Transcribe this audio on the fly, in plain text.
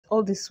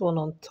all this one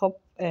on top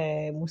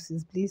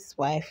Moses Bliss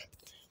wife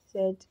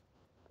said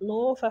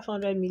no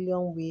 500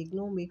 million wig,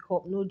 no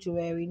makeup, no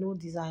jewelry, no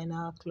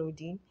designer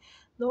clothing,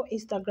 no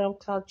Instagram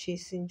cloud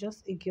chasing,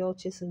 just a girl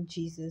chasing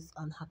Jesus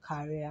and her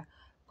career.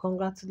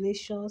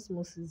 Congratulations,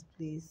 Moses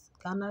Bliss.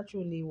 Ghana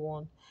truly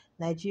won.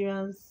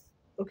 Nigerians,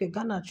 okay,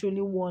 Ghana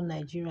truly won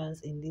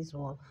Nigerians in this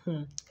one.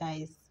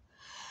 Guys,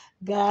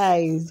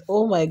 guys,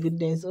 oh my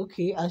goodness.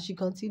 Okay, and she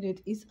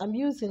continued, it's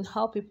amusing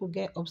how people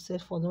get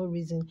upset for no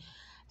reason.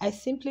 I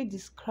simply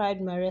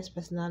described Maria's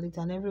personality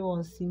and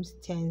everyone seems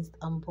tensed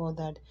and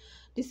bothered.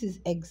 This is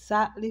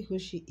exactly who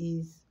she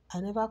is. I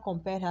never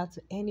compared her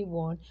to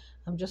anyone.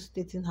 I'm just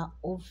stating her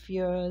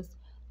obvious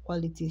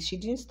qualities. She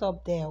didn't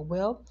stop there.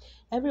 Well,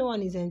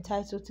 everyone is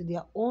entitled to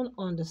their own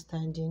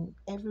understanding.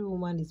 Every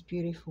woman is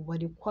beautiful,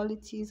 but the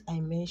qualities I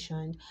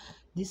mentioned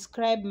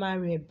describe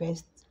Maria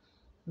best.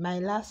 My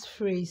last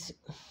phrase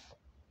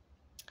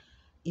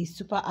is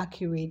super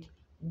accurate.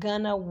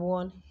 Ghana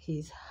won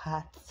his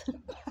heart.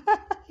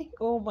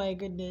 Oh my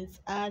goodness.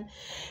 And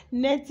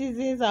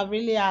netizens have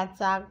really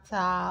attacked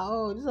her.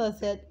 Oh, this one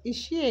said, is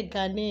she a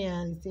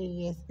Ghanaian? He said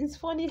yes. It's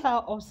funny how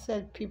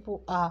upset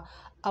people are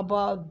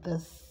about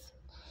this.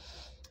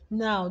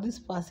 Now, this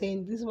one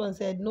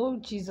said, no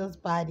Jesus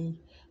body.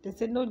 They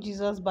said no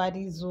Jesus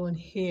body zone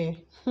here.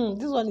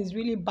 This one is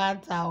really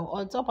banter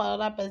on top of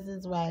another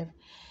person's wife.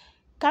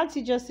 Can't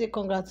you just say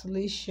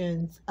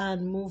congratulations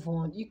and move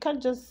on? You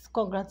can't just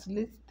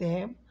congratulate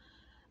them.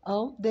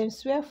 Then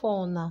swear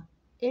for honor.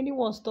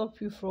 Anyone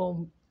stop you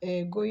from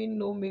going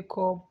no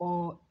makeup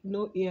or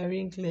no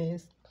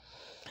earringless?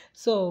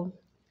 So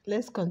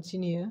let's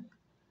continue.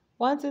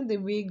 Wanting the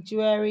wig,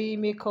 jewelry,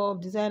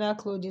 makeup, designer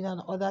clothing,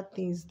 and other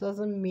things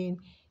doesn't mean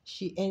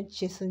she ain't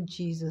chasing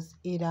Jesus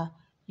either.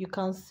 You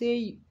can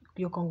say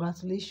your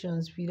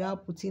congratulations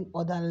without putting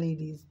other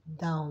ladies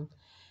down.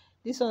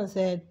 This one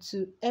said,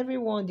 to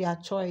everyone their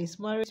choice.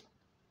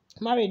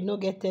 Married no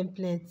get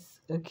templates,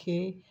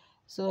 okay?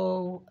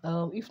 So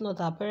if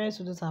not, our parents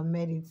wouldn't have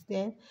made it.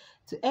 Then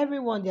to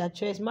everyone their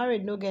choice.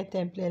 Married no get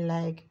template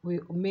like we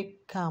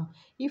make calm.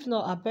 If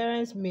not, our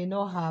parents may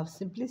not have.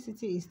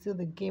 Simplicity is still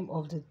the game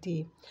of the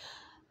day.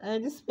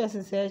 And this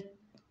person said,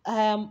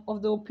 I am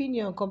of the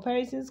opinion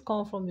comparisons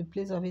come from the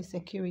place of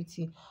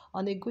insecurity.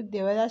 On a good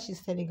day, whether she's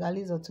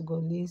Senegalese or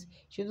Togolese,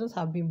 she shouldn't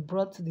have been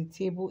brought to the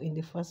table in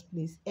the first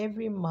place.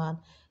 Every man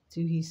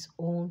to his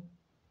own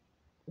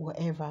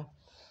whatever.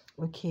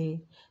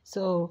 Okay,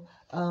 so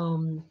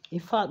in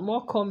fact,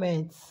 more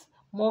comments.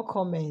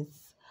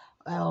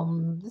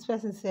 This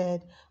person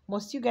said,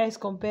 must you guys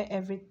compare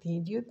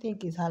everything? Do you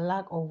think it's her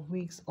lack of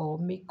wigs or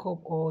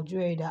makeup or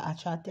jewelry that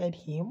attracted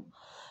him?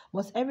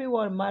 Must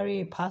everyone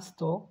marry a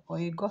pastor or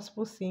a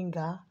gospel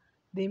singer?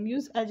 The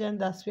muse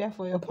agenda swear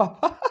for your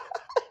papa.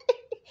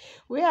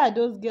 Where are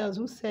those girls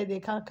who said they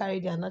can't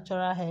carry their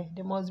natural hair?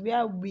 They must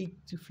wear wig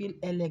to feel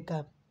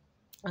elegant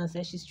and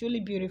said she's truly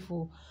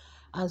beautiful,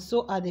 and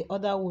so are the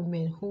other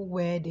women who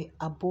wear the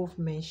above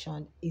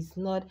mentioned. It's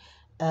not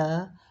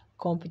a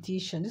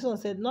competition. This one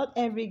said, not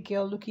every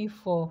girl looking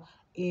for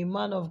a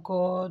man of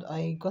God or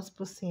a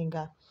gospel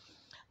singer.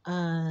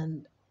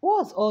 And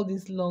what's all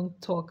this long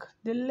talk?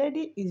 The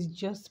lady is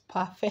just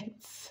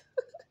perfect.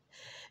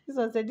 This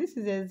one said, this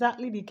is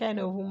exactly the kind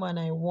of woman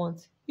I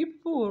want. You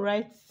people will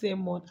write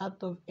sermon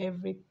out of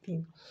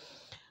everything.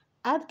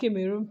 Add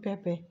Cameroon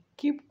pepper,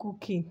 keep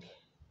cooking.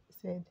 He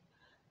said,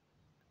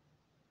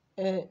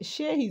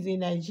 share he's a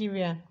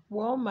Nigerian.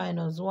 1 -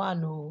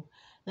 1. Oh,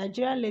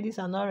 Nigerian ladies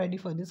are not ready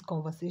for this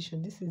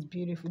conversation. This is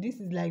beautiful. This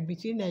is like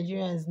between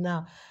Nigerians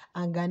now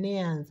and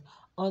Ghanaians.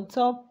 On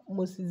top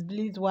Moses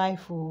Bliss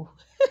wife. Oh.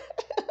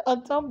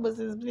 On top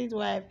Moses Bliss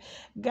wife.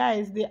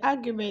 Guys, the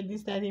argument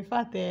this night, in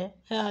fact, this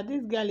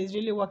girl is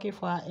really working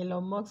for her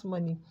Elon Musk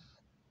money.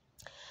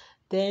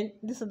 Then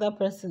this other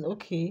person,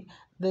 okay,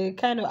 the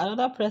kind of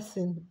another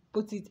person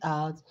put it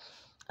out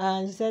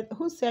and she said,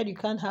 who said you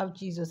can't have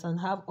Jesus and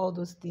have all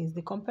those things?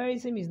 The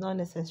comparison is not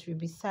necessary.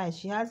 Besides,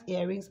 she has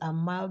earrings and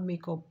mild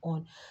makeup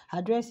on.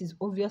 Her dress is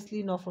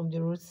obviously not from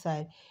the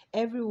roadside.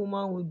 Every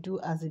woman will do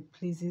as it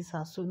pleases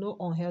her, so no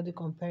unhealthy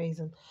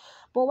comparison.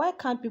 But why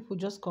can't people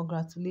just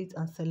congratulate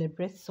and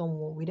celebrate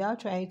someone without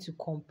trying to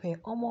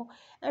compare?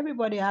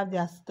 Everybody have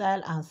their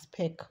style and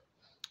spec.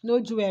 No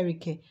jewelry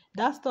care.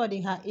 That stud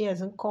in her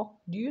ears and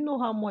do you know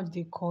how much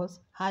they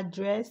cost? Her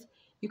dress,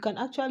 you can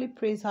actually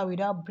praise her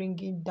without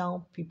bringing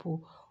down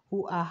people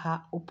who are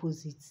her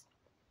opposites.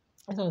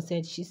 Someone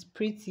said she's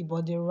pretty,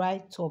 but the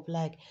right top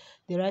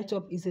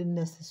isn't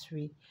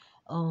necessary.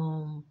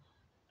 Um,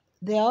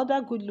 there are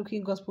other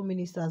good-looking gospel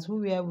ministers who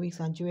wear wigs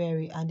and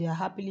jewelry, and they are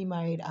happily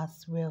married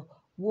as well.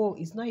 Whoa,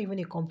 it's not even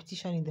a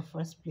competition in the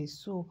first place.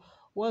 So,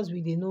 once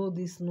we they know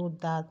this, know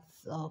that,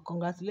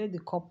 congratulate the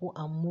couple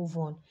and move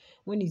on.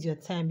 When it's your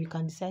time, you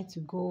can decide to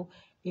go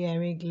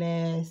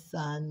earringless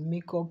and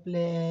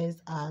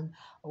makeupless and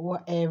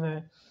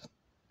whatever.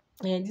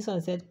 And this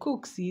one said,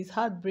 Cook sees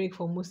heartbreak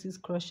for Moses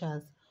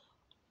crushers.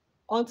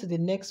 On to the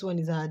next one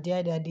is our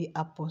dear daddy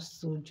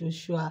Apostle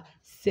Joshua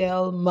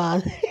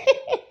Selman.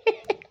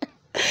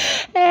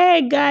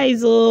 Hey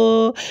guys,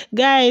 oh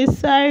guys,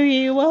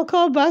 sorry.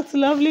 Welcome back to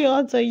Lovely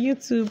Aunt on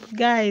YouTube,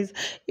 guys.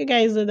 You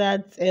guys know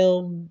that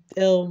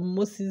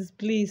Moses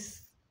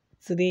Bliss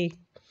today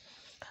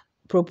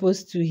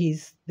proposed to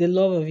his the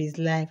love of his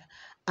life,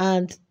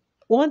 and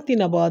one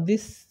thing about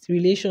this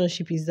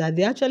relationship is that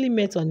they actually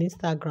met on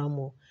Instagram.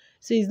 Oh.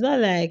 So it's not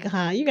like,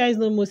 you guys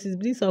know Moses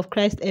Bliss of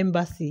Christ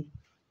Embassy.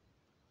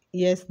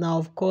 Yes, now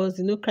of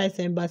course, Christ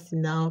Embassy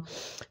now,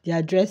 they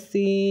are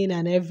dressing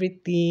and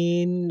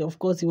everything. Of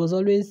course, he was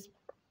always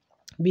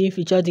being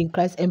featured in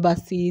Christ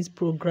Embassy's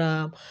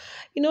program.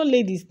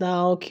 Ladies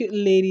now, cute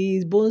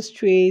ladies, bone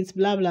straight,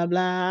 blah blah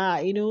blah,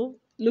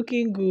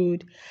 looking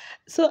good.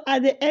 So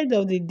at the end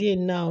of the day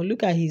now,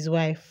 look at his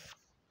wife.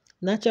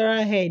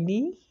 Natural hair,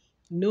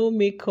 no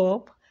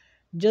makeup,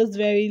 just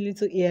very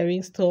little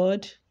earrings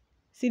stored.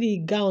 See the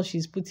gown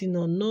she's putting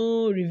on,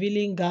 no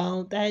revealing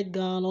gown, tight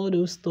gown, all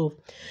those stuff.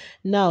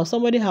 Now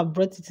somebody have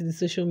brought it to the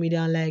social media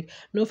and like,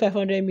 no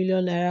 500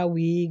 million naira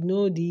wig,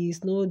 no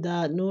this, no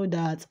that, no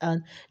that,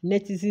 and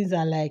netizens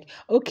are like,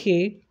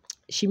 okay.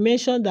 She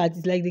mentioned that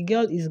it's like the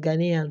girl is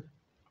Ghanaian.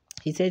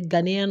 He said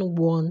Ghanaian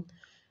won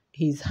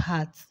his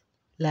heart,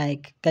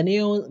 like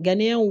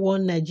Ghanaian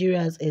won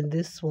Nigerians in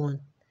this one.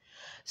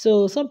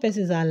 So some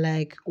persons are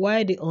like,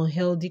 why the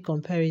unhealthy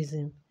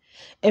comparison?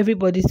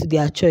 Everybody's to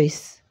their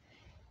choice.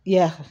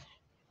 Yeah,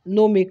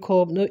 no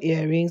makeup, no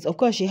earrings. Of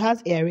course, she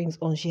has earrings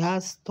on. She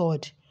has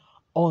stud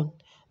on.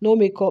 No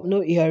makeup,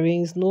 no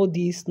earrings, no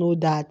this, no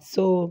that.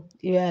 So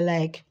yeah,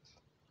 like,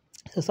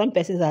 so some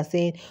persons are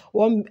saying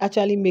what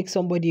actually makes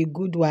somebody a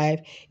good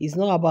wife is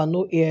not about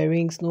no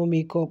earrings, no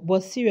makeup.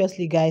 But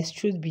seriously, guys,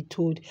 truth be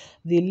told,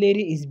 the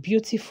lady is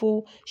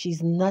beautiful.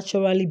 She's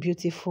naturally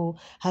beautiful.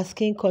 Her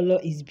skin color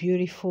is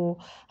beautiful.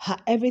 Her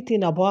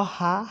everything about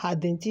her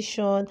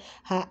dentition,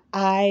 her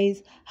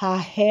eyes, her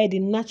hair, the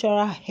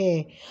natural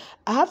hair.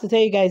 I have to tell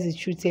you guys the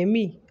truth.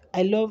 Me,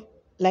 I love,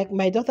 like,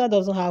 my daughter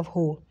doesn't have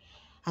hole.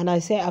 And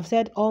I've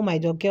said all my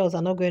girls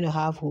are not going to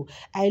have who.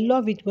 I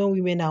love it when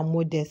women are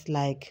modest.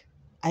 Like,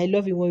 I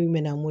love it when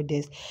women are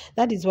modest.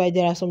 That is why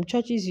there are some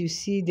churches you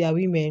see their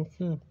women.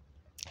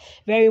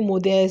 Very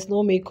modest,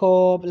 no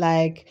makeup,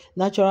 like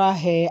natural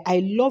hair. I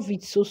love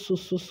it so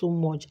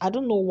much. I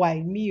don't know why.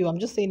 I'm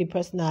just saying it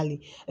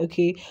personally,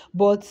 okay?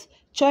 But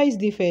choice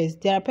differs.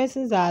 There are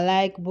persons that are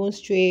like bone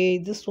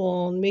straight, this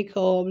one,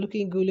 makeup,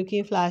 looking good,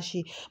 looking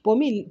flashy. But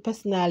me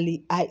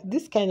personally, I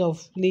this kind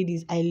of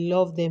ladies, I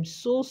love them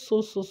so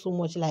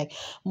much. Like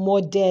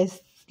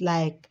modest,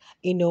 like,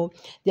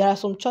 there are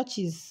some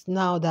churches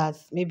now that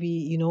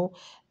maybe,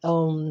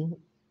 um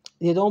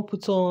they don't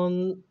put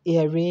on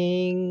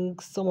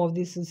earrings. Some of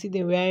these, you see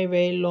them wearing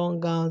very long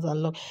gowns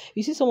and long.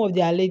 You see some of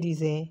their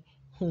ladies,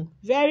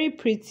 very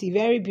pretty,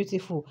 very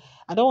beautiful.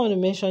 I don't want to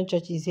mention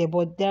churches here,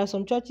 but there are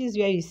some churches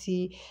where you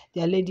see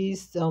their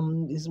ladies,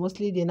 is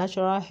mostly the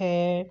natural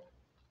hair,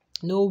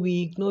 no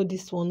wig, no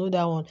this one, no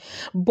that one.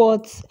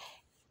 But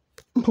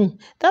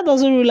that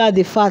doesn't rule out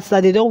the fact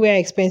that they don't wear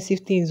expensive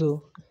things,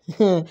 oh.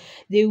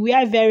 They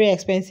wear very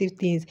expensive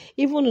things.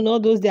 Even in all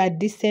those their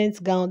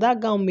decent gown, that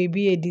gown may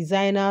be a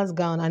designer's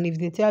gown, and if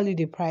they tell you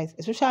the price,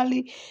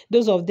 especially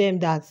those of them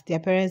that their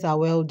parents are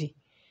wealthy.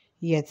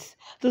 Yes,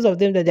 those of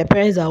them that their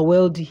parents are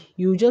wealthy,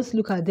 you just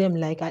look at them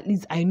like, at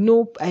least I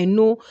know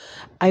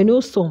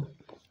some.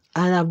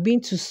 And I've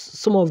been to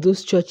some of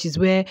those churches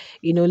where,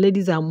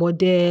 ladies are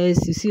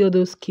modest. You see all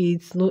those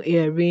kids, no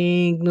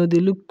earring, no,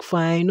 they look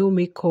fine, no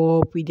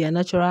makeup, with their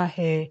natural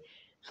hair.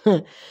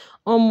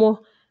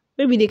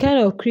 Maybe the kind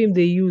of cream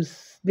they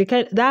use,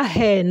 that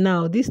hair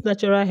now, this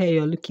natural hair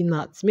you're looking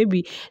at,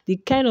 maybe the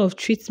kind of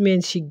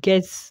treatment she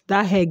gets,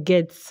 that hair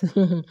gets.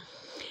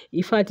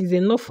 In fact, it's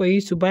enough for you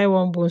to buy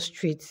one bone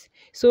straight.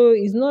 So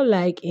it's not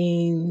like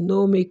in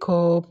no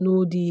makeup,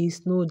 no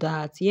this, no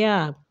that.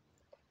 Yeah,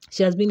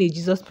 she has been a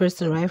Jesus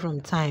person right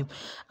from time.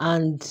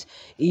 And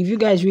if you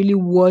guys really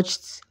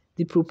watched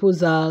the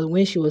proposal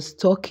when she was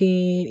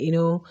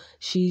talking,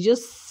 she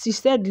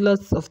said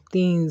lots of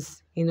things,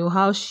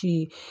 how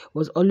she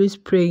was always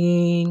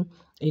praying,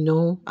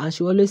 and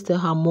she always tell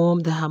her mom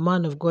that her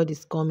man of God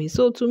is coming.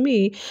 So to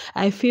me,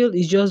 I feel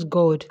it's just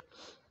God.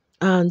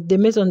 And they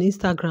met on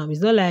Instagram.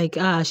 It's not like,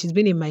 she's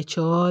been in my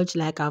church,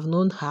 like I've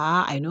known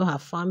her, I know her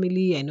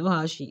family, I know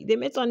how they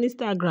met on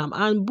Instagram,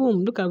 and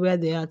boom, look at where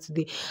they are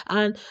today.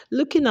 And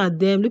looking at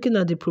them, looking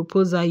at the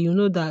proposal, you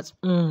know that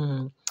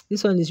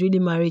this one is really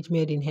marriage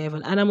made in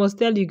heaven. And I must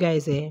tell you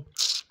guys,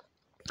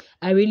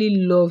 I really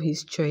love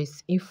his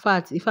choice. In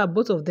fact,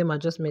 both of them are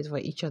just meant for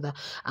each other.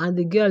 And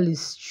the girl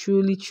is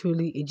truly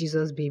a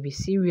Jesus baby.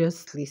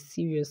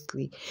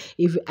 Seriously.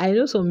 If I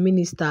know some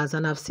ministers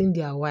and I've seen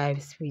their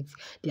wives with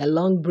their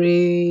long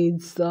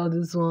braids, all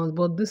these ones,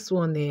 but this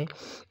one, in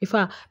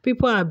fact,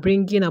 people are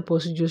bringing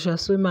Apostle Joshua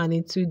Suleiman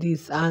into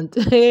this, and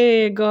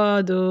hey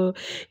God, oh,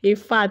 in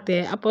fact,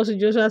 Apostle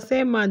Joshua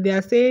Suleiman, they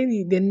are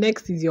saying the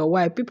next is your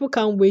wife. People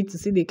can't wait to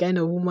see the kind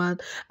of woman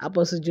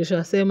Apostle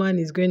Joshua Suleiman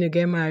is going to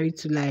get married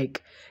to, like,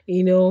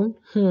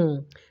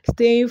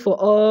 staying for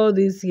all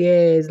these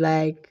years,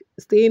 like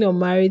staying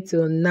unmarried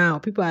till now.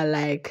 People are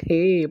like,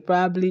 hey,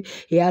 probably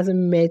he hasn't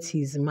met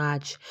his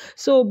match.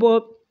 So,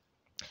 but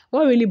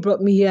what really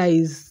brought me here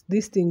is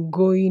this thing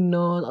going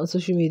on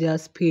social media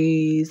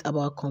space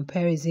about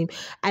comparison.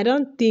 I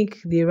don't think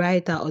the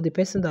writer or the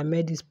person that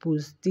made this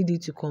post did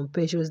it to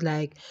compare. She was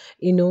like,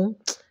 you know,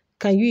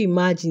 can you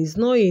imagine? It's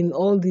not in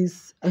all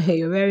this.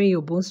 You're wearing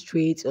your bone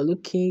straight. You're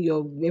looking.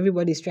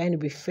 Everybody's trying to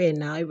be fair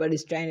now.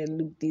 Everybody's trying to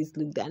look this,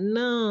 look that.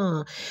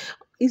 No,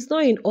 it's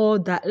not in all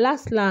that.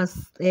 Last,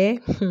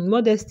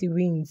 modesty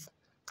wins.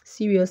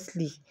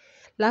 Seriously,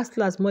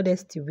 last,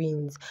 modesty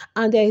wins.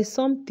 And there is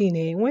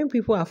something, when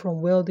people are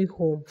from wealthy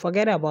home,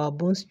 forget about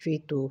bone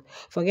straight, though.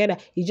 Forget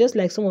that. It's just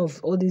like some of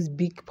all these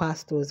big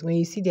pastors. When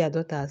you see their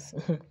daughters,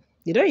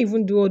 they don't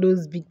even do all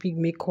those big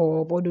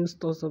makeup, all those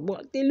stuff.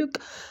 But they look.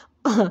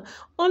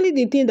 Only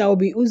the thing that will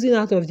be oozing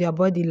out of their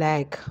body,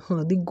 like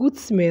the good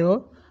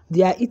smell.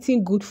 They are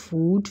eating good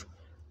food.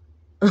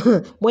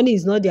 Money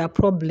is not their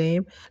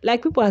problem.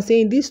 Like people are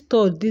saying, this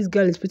thought this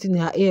girl is putting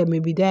in her hair may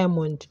be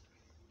diamond.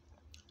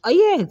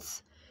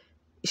 Yes,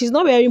 she's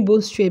not wearing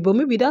bone straight, but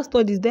maybe that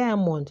thought is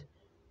diamond.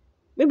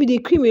 Maybe the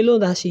cream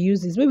alone that she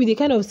uses, maybe the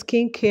kind of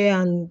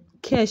skincare and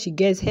care she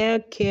gets, hair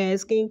care,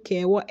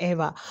 skincare,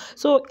 whatever.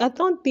 So I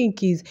don't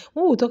think is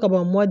when we talk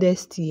about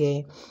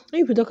modesty,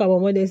 when people talk about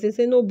modesty, they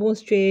say no bone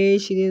straight,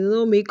 she did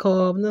no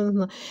makeup,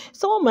 no.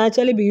 Someone might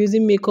actually be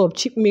using makeup,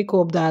 cheap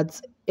makeup that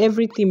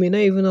everything may not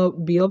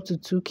even be up to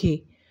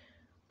 2K.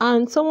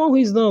 And someone who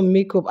is not on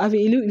makeup, I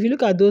mean, if you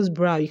look at those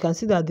brow, you can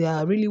see that they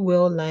are really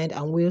well lined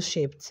and well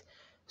shaped.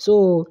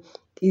 So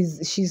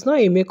she's not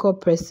a makeup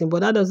person,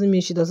 but that doesn't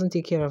mean she doesn't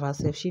take care of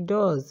herself. She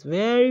does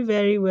very,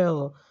 very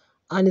well.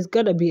 And it's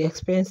gotta be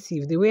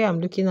expensive. The way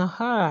I'm looking at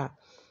her.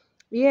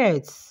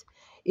 Yes.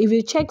 If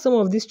you check some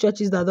of these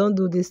churches that don't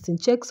do this thing,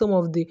 check some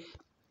of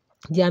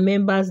their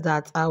members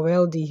that are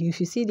wealthy. If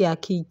you see their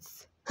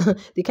kids,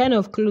 the kind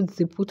of clothes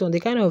they put on, the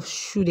kind of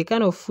shoe, the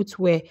kind of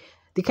footwear,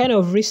 the kind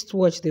of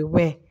wristwatch they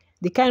wear,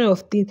 the kind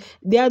of thing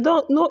they are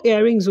don't no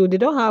earrings or they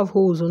don't have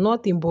holes or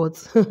nothing,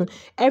 but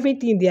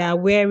everything they are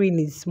wearing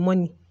is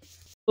money.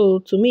 So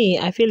to me,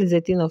 I feel it's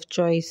a thing of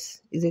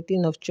choice. It's a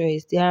thing of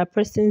choice. There are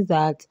persons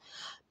that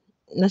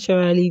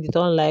naturally they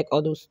don't like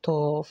all those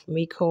stuff,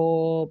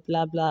 makeup,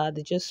 blah blah.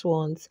 They just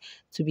want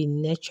to be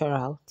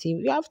natural. Team,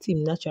 you have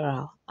team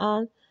natural,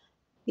 and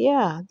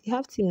yeah, they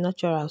have team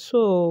natural.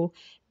 So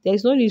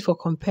there's no need for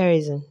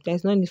comparison.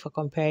 There's no need for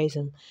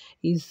comparison.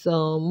 Is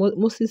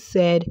Moses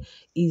said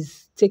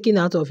is taken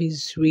out of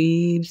his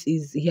ribs,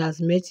 is he has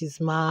met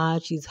his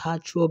match, his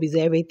heart throb, is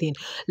everything.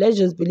 Let's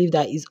just believe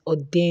that is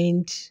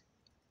ordained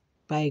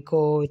by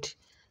God.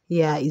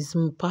 Yeah, it's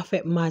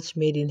perfect match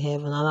made in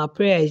heaven. And our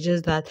prayer is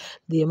just that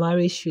the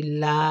marriage should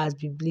last,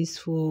 be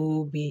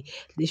blissful,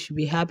 they should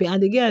be happy.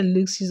 And the girl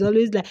looks, she's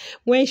always like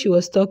when she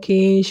was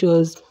talking, she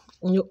was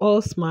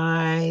all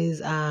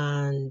smiles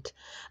and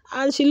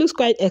she looks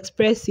quite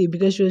expressive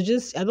because she was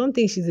just I don't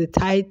think she's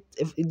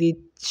the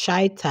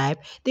shy type.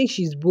 I think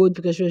she's bold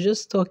because she was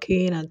just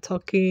talking and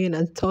talking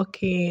and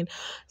talking.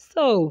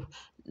 So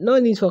no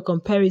need for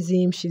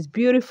comparison. She's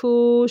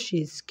beautiful,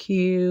 she's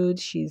cute,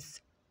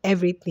 she's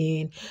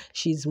everything.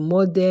 She's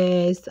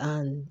modest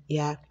and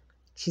yeah,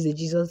 she's a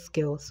Jesus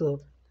girl.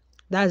 So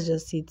that's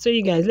just it. So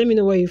you guys, let me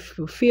know what you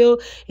feel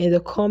in the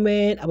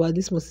comment about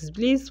this Moses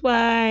Bliss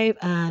wife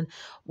and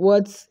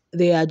what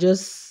they are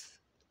just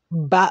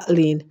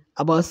battling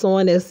about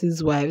someone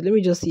else's wife. Let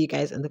me just see you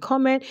guys in the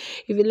comment.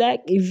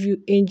 If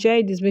you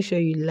enjoyed this, make sure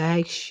you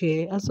like,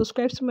 share, and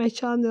subscribe to my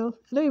channel.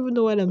 I don't even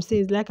know what I'm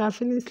saying. It's like I'm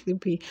feeling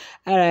sleepy.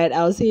 All right,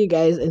 I'll see you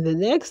guys in the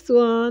next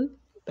one.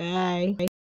 Bye.